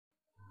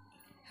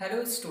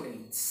Hello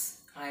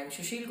students, I am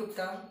Sushil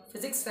Gupta,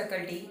 Physics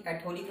faculty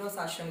at Holy Cross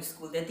Ashram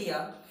School,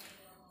 Datia,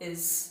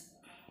 is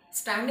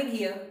standing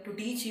here to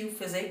teach you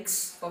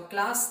physics for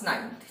class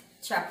 9th,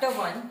 chapter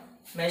 1,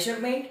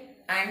 measurement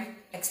and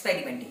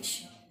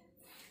experimentation.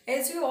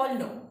 As you all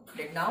know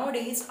that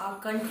nowadays our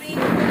country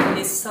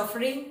is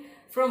suffering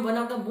from one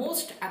of the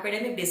most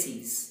epidemic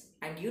disease,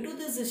 and due to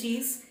this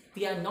disease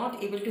we are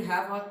not able to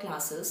have our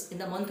classes in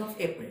the month of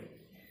April.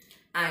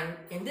 And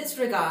in this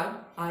regard,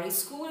 our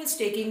school is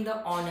taking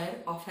the honor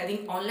of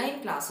having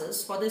online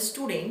classes for the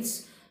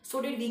students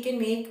so that we can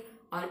make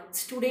our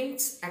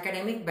students'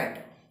 academic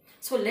better.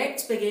 So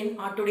let's begin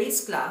our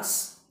today's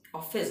class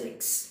of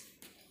physics.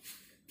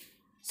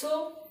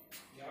 So,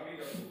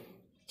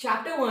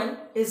 chapter 1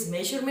 is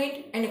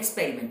measurement and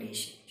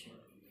experimentation.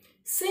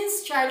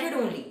 Since childhood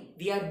only,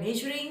 we are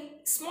measuring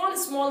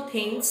small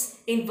things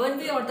in one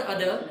way or the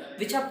other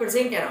which are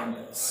present around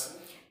us.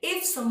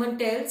 If someone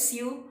tells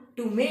you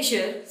to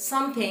measure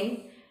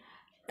something,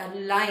 a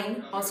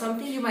line or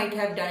something you might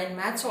have done in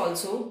maths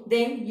also,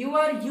 then you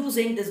are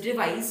using this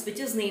device which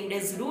is named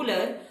as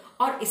ruler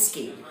or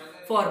scale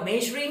for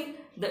measuring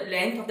the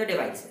length of the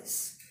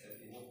devices.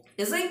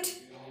 Is it?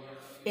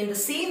 In the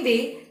same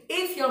way,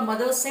 if your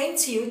mother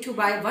sends you to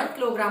buy 1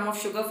 kilogram of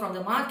sugar from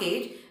the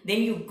market,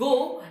 then you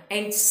go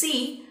and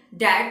see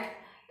that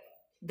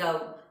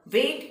the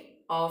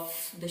weight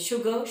of the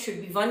sugar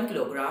should be 1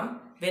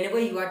 kilogram whenever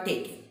you are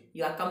taking.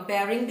 You are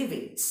comparing the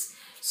weights.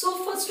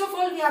 So first of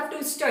all, we have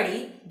to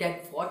study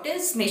that what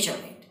is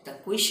measurement. The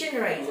question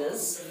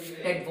arises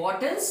that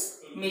what is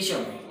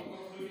measurement.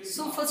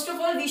 So first of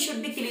all, we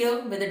should be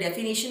clear with the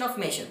definition of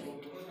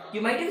measurement.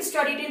 You might have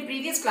studied in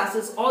previous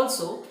classes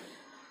also.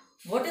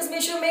 What is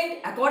measurement?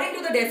 According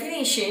to the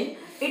definition,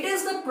 it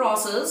is the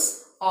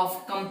process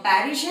of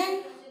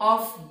comparison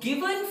of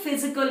given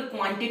physical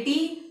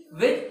quantity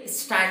with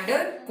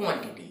standard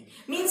quantity.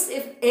 Means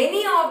if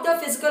any of the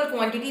physical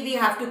quantity we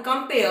have to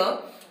compare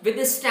with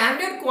the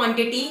standard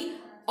quantity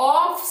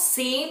of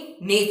same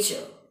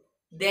nature,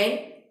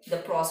 then the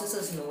process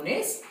is known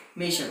as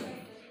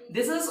measurement.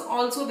 This is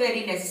also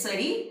very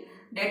necessary,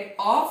 that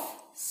of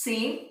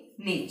same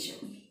nature.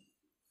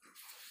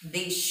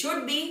 They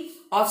should be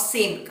of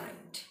same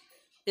kind.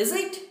 Is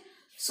it?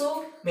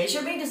 So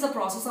measurement is the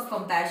process of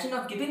comparison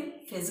of given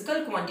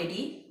physical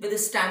quantity with a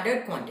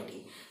standard quantity.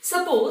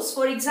 Suppose,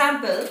 for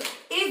example,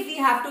 if we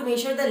have to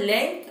measure the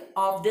length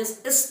of this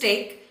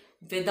stick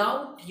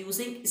without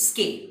using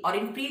scale, or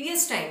in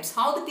previous times,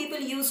 how the people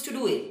used to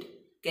do it?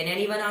 Can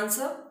anyone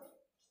answer?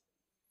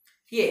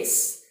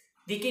 Yes,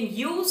 we can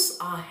use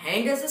our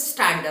hand as a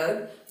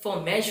standard for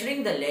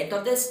measuring the length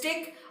of the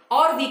stick,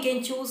 or we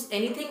can choose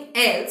anything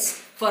else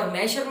for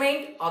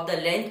measurement of the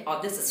length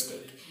of this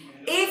stick.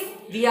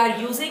 If we are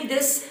using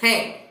this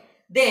hand,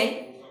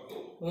 then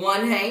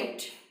 1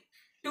 hand,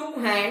 2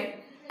 hand,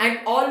 and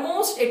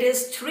almost it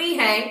is 3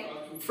 hand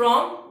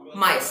from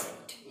my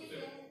side.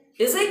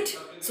 Is it?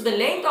 So the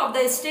length of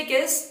the stick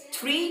is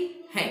 3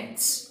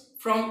 hands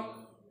from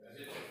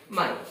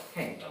my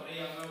hand.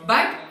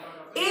 But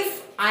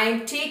if I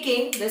am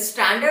taking the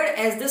standard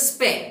as this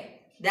pen,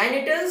 then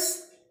it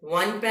is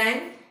 1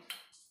 pen,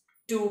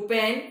 2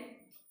 pen,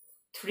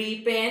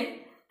 3 pen,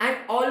 and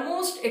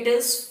almost it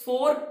is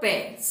 4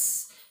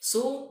 pens.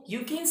 So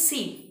you can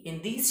see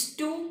in these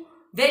two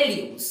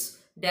values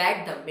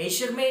that the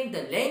measurement,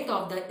 the length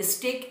of the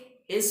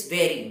stick is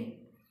varying.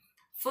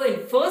 For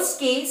in first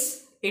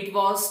case, it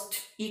was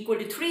equal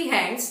to 3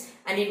 hands,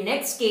 and in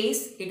next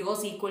case, it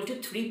was equal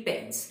to 3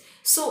 pens.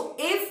 So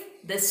if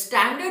the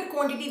standard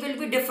quantity will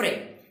be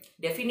different,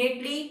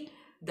 definitely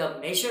the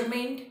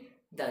measurement,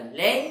 the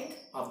length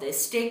of the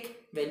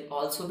stick will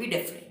also be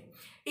different.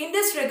 In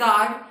this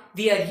regard,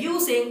 we are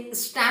using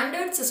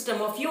standard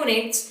system of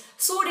units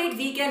so that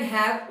we can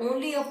have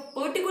only a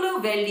particular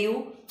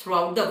value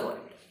throughout the world.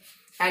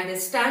 And the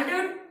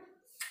standard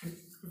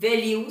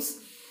values,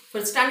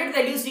 for standard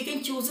values we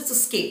can choose this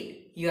scale.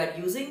 You are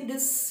using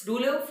this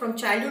ruler from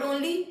childhood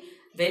only.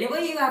 Whenever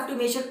you have to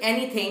measure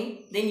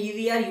anything, then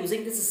we are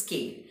using this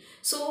scale.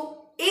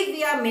 So if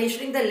we are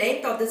measuring the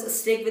length of this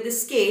stick with the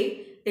scale,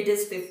 it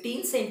is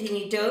 15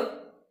 centimeter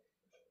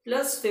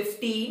plus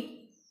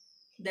 15,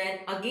 then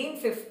again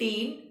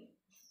 15,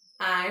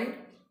 and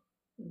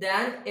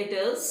then it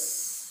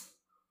is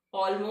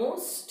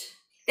almost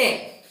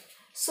 10.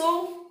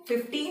 So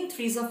 15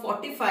 3s are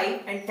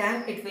 45, and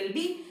 10 it will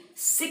be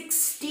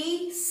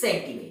 60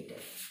 centimeter.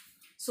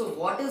 So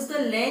what is the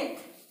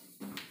length?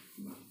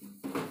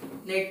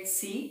 Let's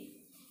see.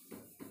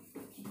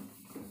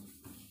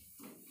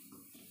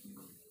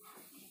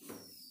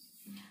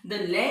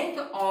 The length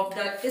of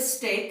the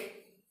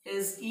stick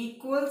is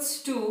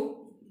equals to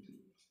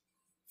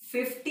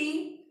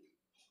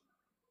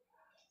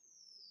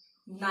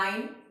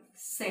 59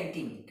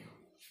 centimeter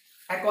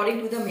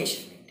according to the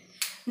measurement.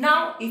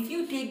 Now if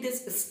you take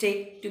this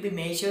stick to be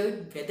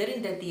measured whether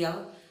in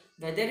Datia,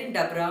 whether in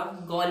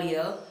Dabra,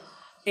 Gwalior,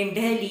 in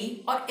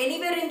Delhi or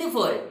anywhere in the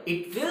world,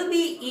 it will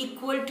be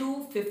equal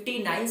to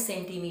 59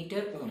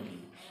 centimeter only,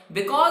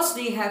 because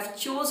they have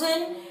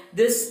chosen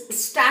this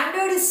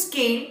standard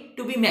scale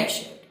to be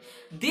measured.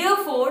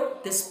 Therefore,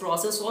 this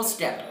process was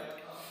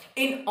developed.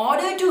 In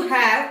order to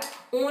have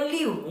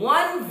only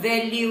one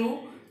value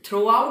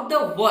throughout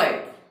the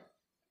world,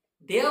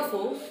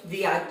 therefore,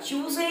 we are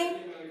choosing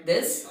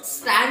this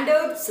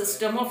standard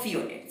system of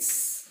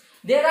units.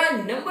 There are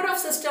a number of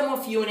system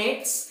of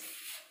units.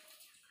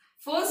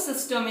 First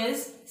system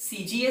is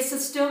CGS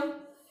system,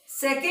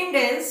 second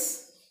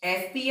is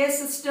FPS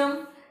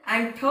system,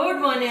 and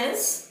third one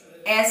is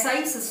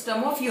SI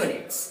system of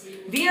units.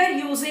 We are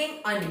using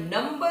a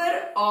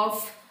number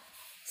of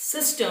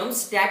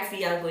systems that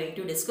we are going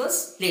to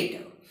discuss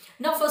later.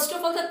 Now, first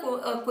of all,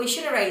 the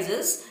question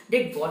arises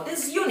that what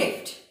is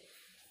unit?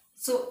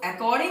 So,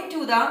 according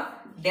to the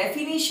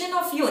definition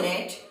of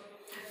unit,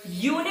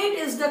 unit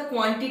is the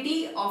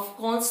quantity of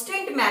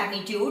constant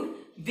magnitude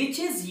which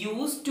is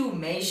used to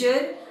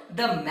measure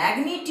the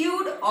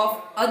magnitude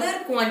of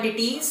other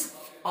quantities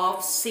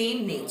of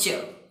same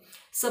nature.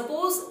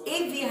 Suppose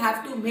if we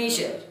have to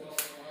measure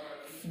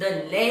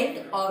the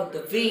length or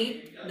the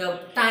weight, the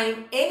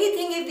time,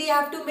 anything if we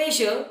have to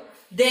measure,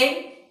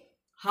 then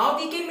how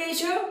we can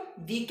measure?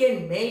 We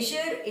can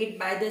measure it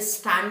by the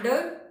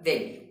standard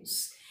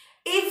values.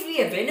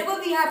 Whenever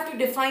we have to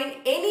define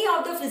any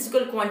of the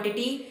physical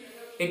quantity,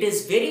 it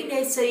is very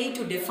necessary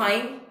to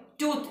define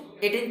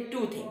it in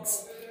two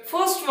things.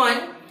 First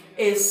one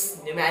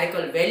is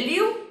numerical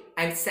value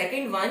and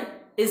second one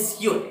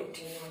is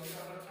unit.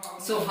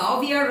 So how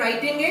we are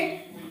writing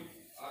it?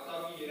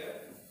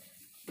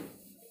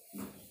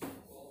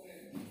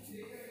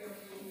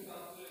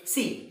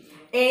 See,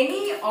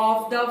 any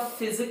of the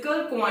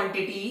physical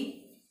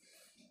quantity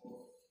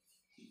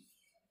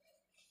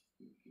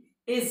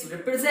is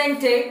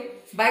represented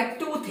by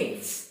two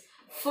things.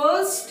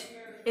 First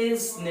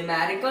is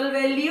numerical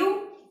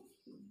value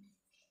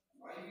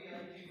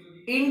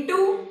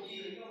into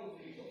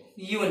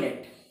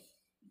unit.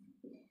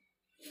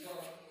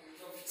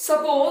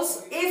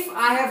 Suppose if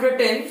I have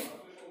written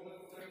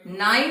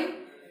 9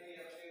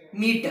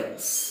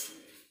 meters,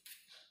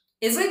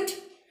 is it?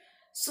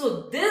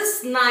 So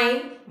this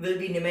 9 will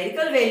be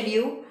numerical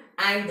value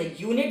and the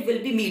unit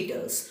will be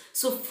meters.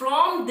 So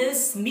from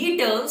this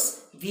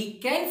meters, we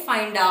can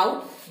find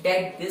out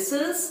that this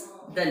is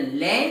the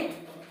length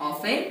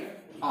of an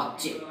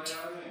object.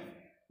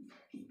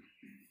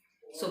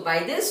 So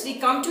by this we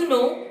come to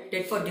know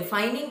that for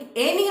defining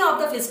any of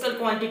the physical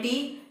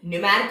quantity,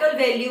 numerical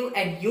value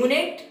and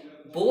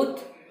unit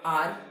both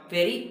are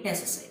very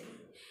necessary.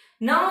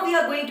 Now we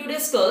are going to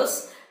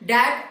discuss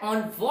that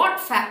on what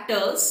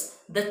factors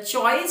the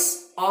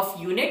choice of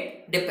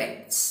unit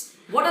depends.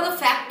 What are the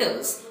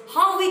factors?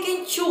 How we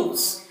can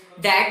choose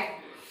that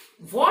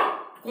what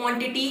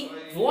quantity,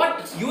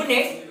 what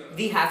unit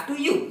we have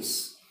to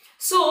use.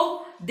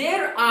 So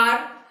there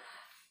are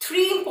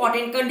 3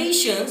 important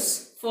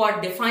conditions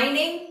for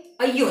defining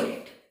a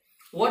unit.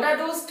 What are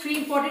those 3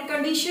 important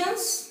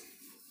conditions?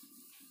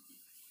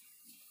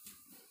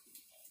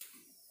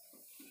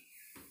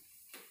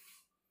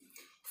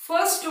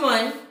 First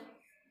one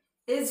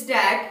is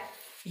that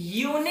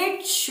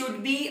unit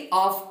should be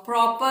of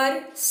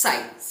proper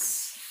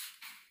size.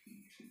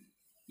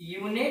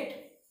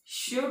 Unit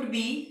should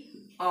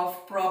be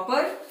of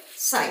proper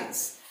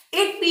size.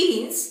 It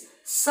means,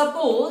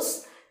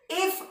 suppose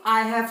if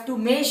I have to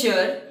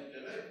measure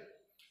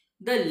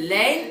the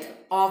length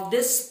of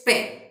this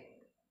pen,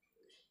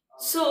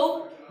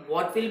 so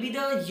what will be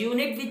the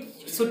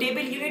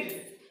suitable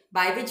unit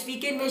by which we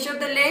can measure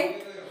the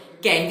length?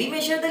 Can we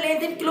measure the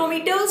length in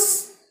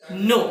kilometers?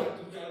 No,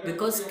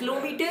 because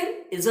kilometer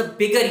is a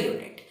bigger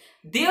unit.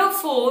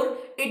 Therefore,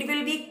 it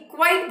will be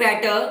quite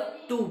better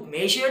to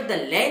measure the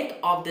length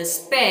of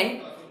this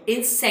pen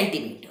in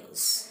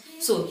centimeters.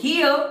 So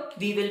here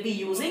we will be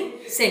using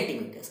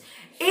centimeters.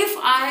 If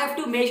I have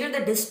to measure the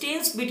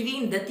distance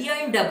between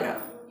Datia and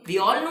Dabra, we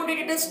all know that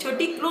it is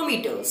 30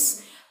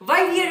 kilometers.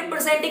 Why we are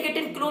representing it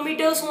in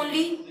kilometers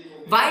only?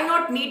 Why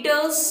not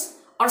meters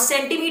or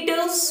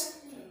centimeters?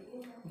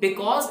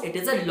 Because it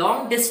is a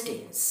long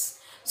distance.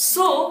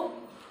 So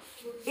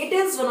it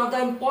is one of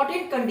the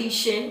important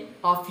condition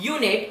of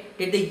unit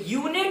that the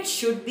unit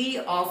should be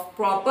of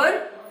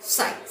proper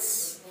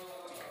size.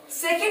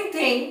 Second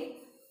thing,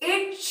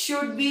 it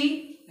should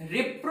be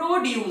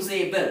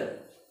reproducible.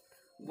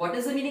 What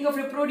is the meaning of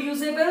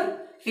reproducible?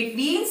 It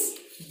means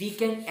we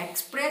can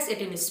express it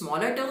in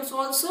smaller terms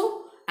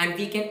also and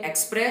we can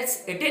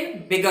express it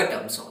in bigger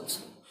terms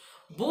also.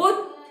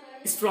 Both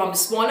is from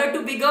smaller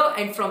to bigger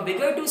and from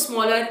bigger to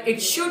smaller.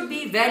 It should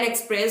be well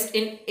expressed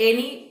in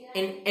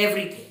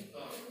everything.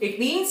 It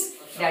means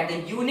that the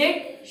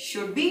unit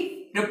should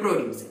be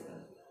reproducible.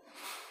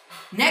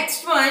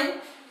 Next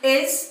one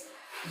is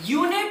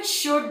unit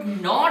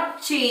should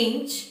not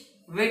change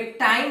with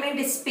time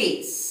and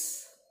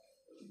space.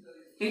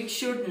 It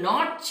should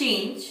not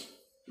change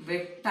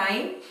with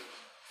time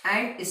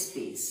and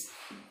space.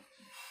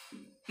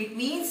 It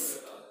means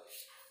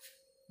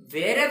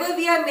wherever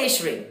we are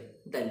measuring,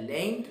 the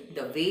length,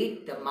 the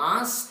weight, the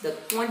mass, the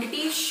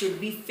quantity should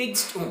be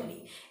fixed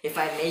only. If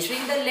I am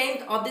measuring the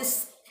length of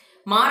this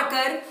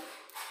marker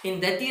In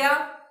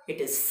Datia,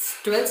 it is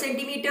 12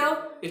 centimeter.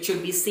 It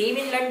should be same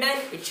in London.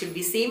 It should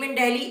be same in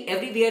Delhi.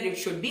 Everywhere it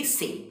should be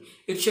same.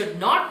 It should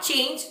not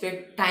change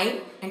with time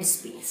and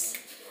space.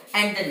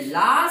 And the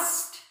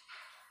last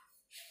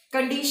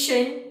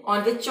condition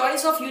on which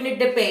choice of unit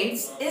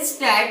depends is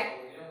that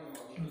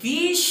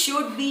we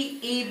should be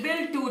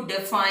able to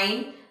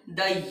define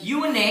the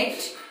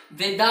unit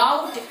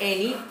without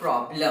any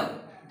problem.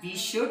 We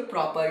should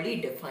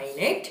properly define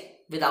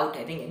it without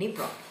having any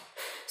problem.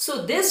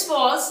 So this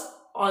was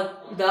on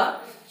the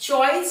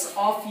choice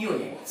of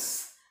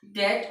units,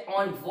 that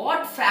on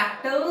what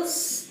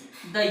factors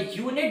the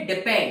unit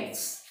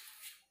depends,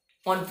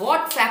 on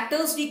what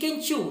factors we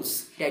can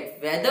choose,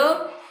 that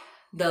whether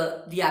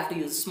we have to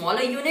use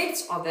smaller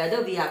units or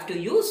whether we have to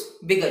use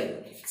bigger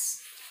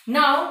units.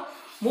 Now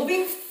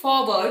moving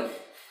further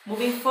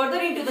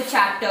into the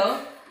chapter,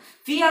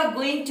 we are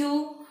going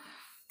to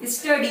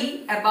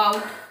study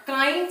about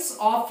kinds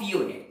of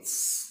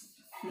units.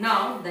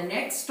 Now the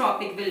next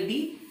topic will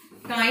be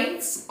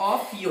kinds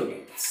of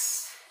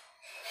units.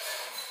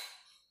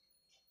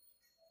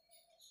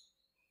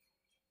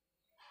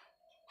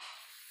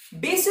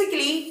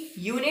 Basically,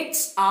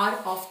 units are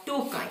of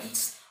two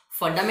kinds,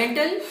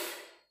 fundamental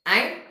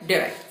and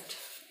derived.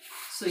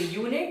 So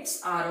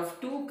units are of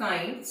two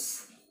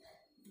kinds,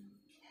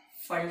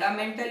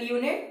 fundamental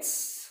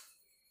units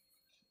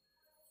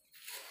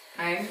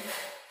and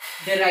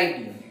derived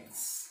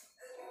units.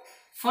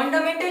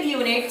 Fundamental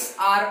units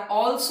are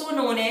also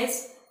known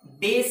as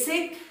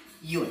basic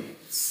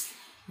units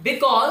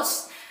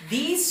because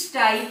these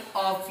type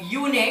of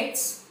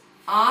units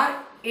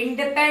are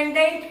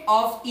independent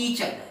of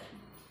each other.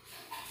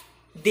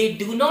 They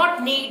do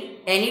not need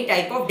any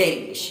type of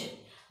derivation.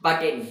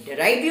 But in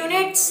derived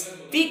units,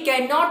 we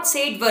cannot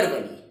say it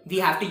verbally. We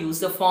have to use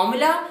the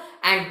formula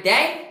and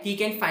then we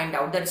can find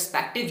out the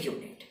respective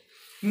unit.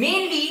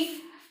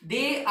 Mainly,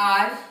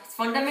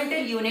 fundamental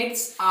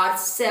units are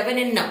 7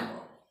 in number.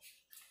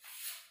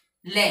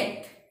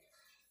 Length.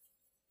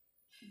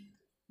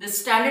 The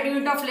standard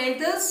unit of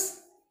length is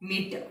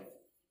meter.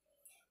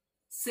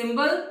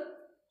 Symbol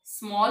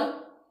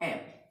small m.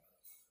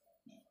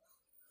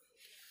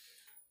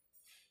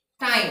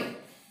 Time.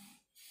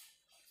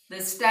 The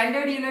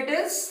standard unit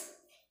is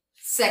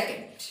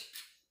second.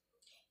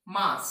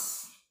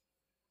 Mass.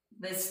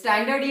 The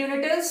standard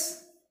unit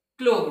is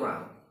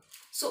kilogram.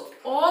 So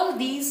all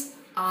these,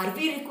 are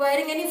we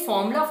requiring any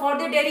formula for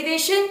the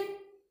derivation?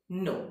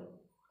 No.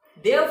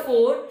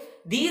 Therefore,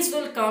 these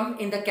will come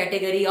in the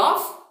category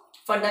of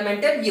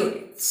fundamental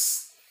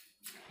units.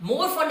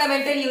 More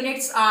fundamental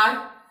units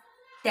are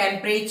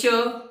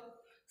temperature,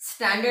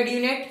 standard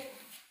unit,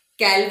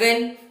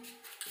 Kelvin,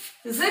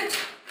 is it?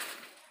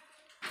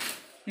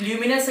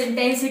 Luminous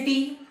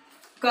intensity,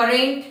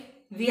 current,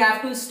 we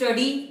have to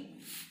study.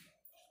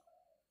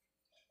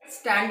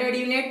 Standard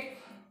unit,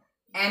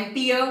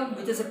 ampere,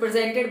 which is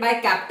represented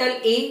by capital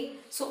A.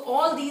 So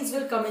all these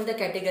will come in the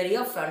category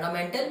of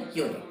fundamental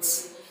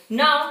units.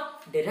 Now,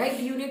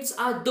 derived units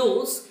are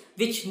those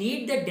which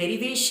need the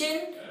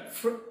derivation.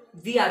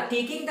 We are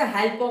taking the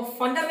help of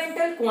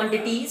fundamental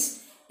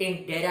quantities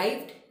in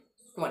derived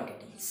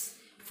quantities.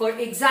 For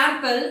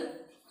example,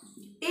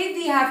 if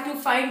we have to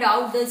find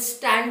out the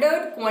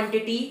standard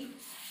quantity,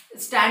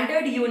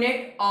 standard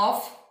unit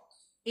of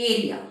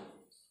area,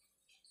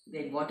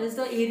 then what is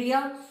the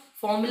area?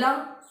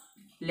 Formula,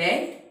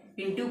 length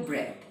into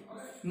breadth,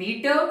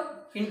 meter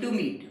into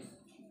meter.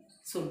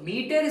 So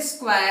meter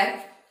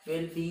square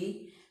will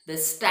be the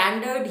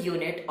standard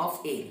unit of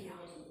area.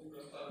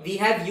 We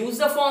have used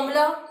the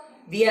formula,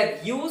 we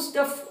have used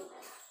the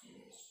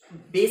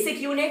basic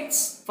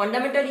units,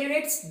 fundamental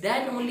units,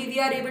 then only we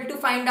are able to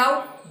find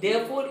out.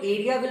 Therefore,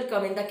 area will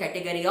come in the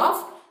category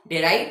of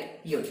derived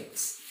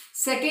units.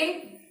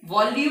 Second,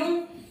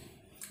 volume,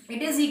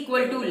 it is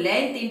equal to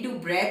length into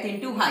breadth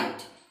into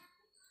height.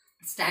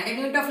 Standard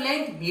unit of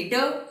length,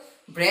 meter.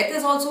 Breadth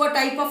is also a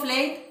type of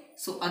length,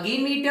 so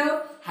again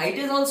meter. Height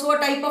is also a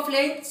type of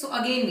length, so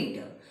again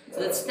meter.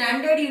 So the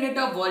standard unit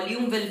of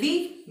volume will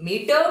be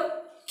meter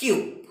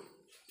cube.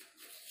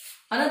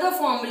 Another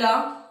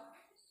formula,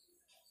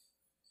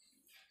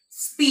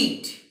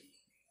 speed.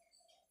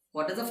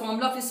 What is the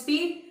formula of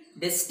speed?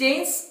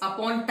 Distance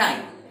upon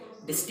time.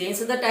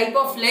 Distance is the type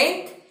of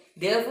length,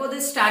 therefore the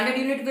standard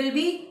unit will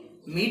be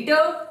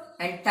meter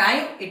and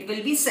time it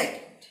will be second.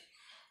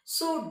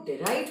 So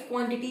derived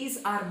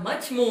quantities are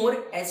much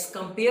more as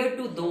compared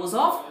to those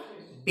of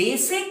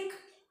basic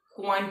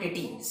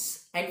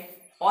quantities, and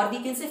or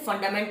we can say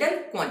fundamental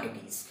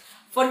quantities.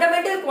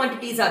 Fundamental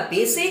quantities are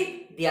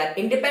basic, they are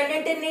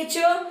independent in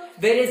nature,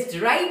 whereas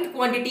derived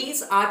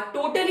quantities are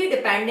totally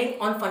depending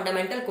on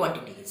fundamental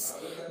quantities.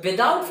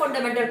 Without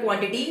fundamental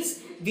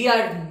quantities, we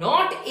are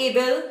not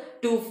able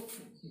to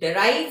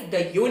derive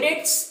the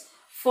units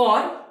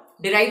for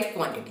derived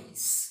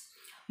quantities.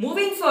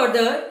 Moving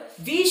further,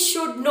 we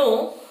should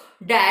know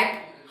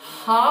that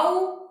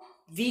how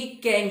we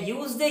can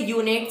use the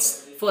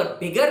units for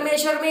bigger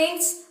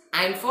measurements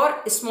and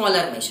for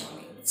smaller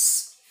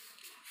measurements.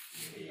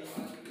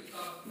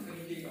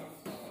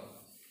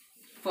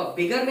 for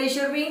bigger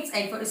measurements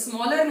and for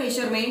smaller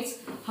measurements,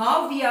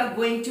 how we are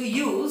going to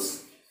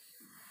use?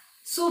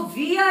 So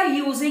we are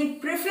using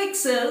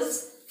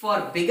prefixes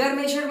for bigger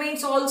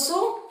measurements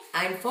also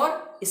and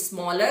for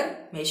smaller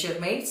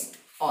measurements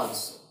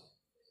also.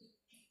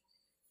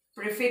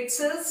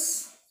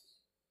 Prefixes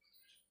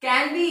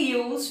can be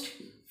used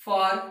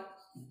for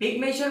big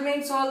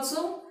measurements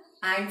also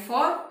and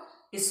for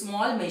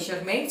small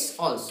measurements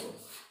also.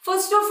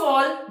 First of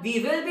all, we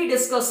will be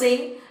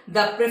discussing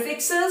the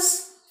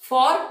prefixes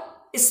for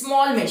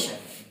small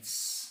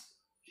measurements.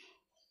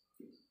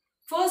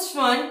 First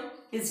one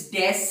is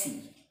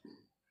deci.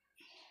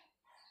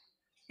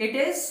 It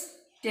is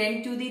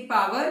 10 to the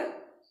power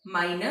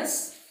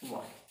minus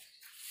 1.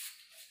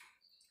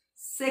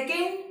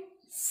 Second,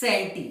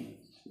 centi.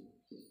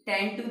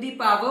 10 to the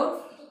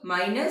power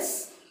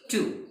minus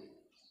 2.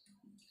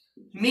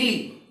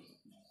 Milli.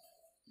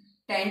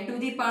 10 to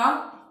the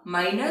power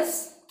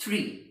minus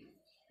 3.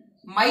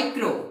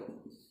 Micro.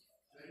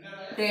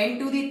 10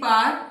 to the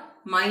power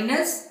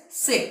minus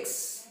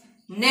 6.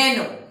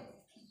 Nano.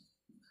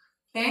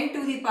 10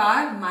 to the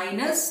power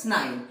minus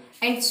 9.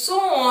 And so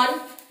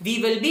on,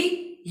 we will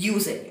be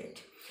using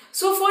it.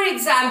 So for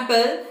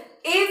example,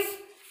 if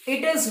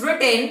it is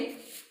written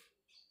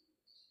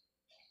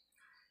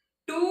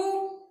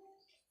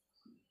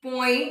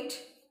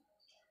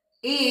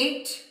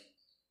 2.8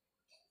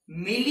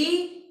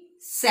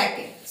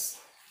 milliseconds.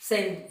 So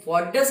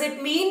what does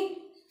it mean?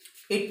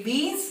 It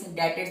means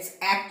that its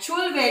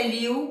actual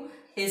value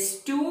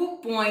is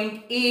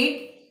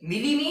 2.8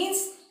 milli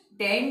means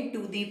 10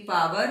 to the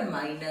power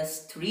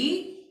minus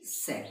 3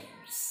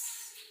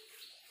 seconds.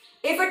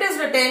 If it is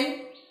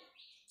written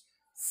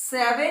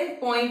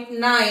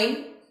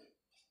 7.9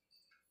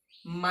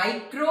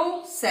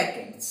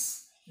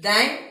 microseconds,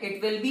 then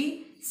it will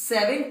be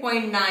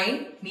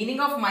 7.9, meaning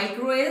of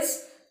micro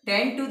is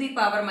 10 to the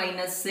power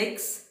minus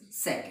 6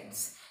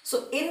 seconds.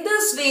 So in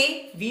this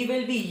way, we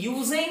will be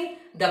using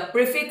the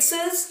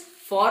prefixes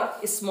for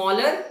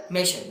smaller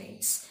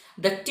measurements.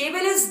 The table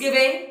is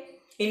given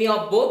in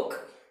your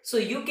book, so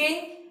you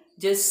can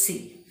just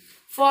see.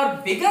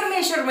 For bigger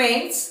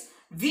measurements,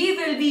 we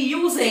will be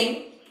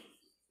using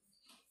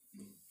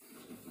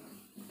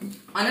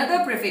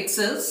another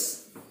prefixes.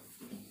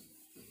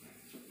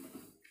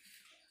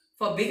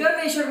 For bigger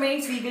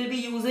measurements, we will be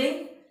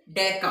using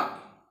deca.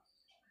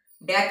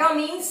 Deca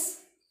means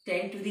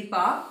 10 to the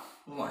power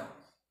 1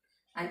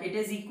 and it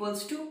is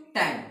equals to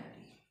 10.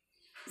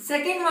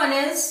 Second one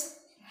is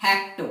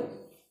hecto.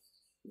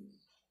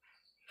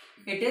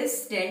 It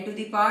is 10 to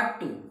the power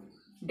 2,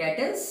 that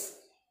is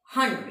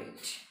 100.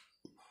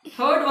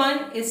 Third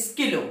one is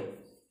kilo.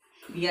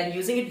 We are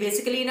using it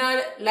basically in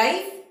our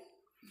life.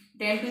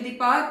 10 to the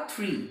power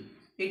 3.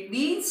 It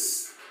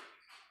means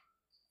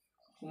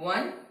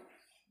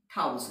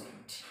 1000.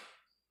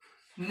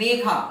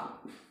 Megha.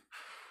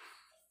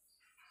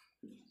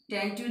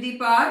 10 to the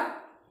power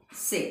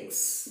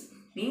 6.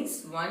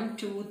 Means 1,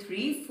 2,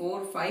 3,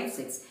 4, 5,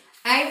 6.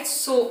 And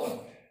so on.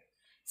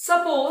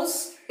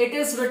 Suppose it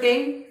is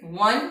written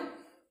 1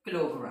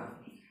 kilogram.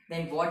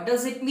 Then what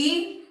does it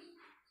mean?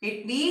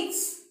 It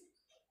means,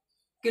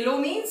 kilo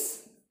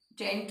means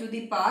 10 to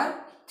the power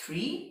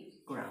 3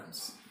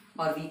 grams.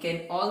 Or we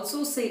can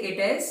also say it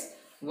as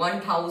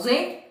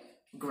 1000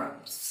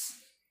 grams.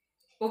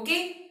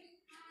 Okay.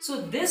 So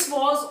this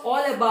was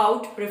all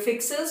about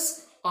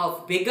prefixes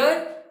of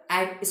bigger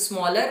and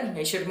smaller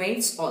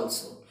measurements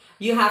also.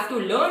 You have to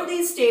learn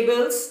these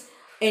tables.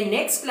 In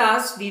next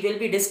class, we will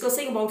be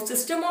discussing about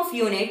system of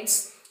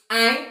units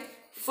and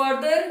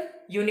further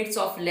units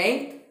of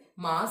length,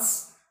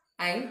 mass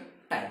and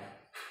time.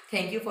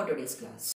 Thank you for today's class.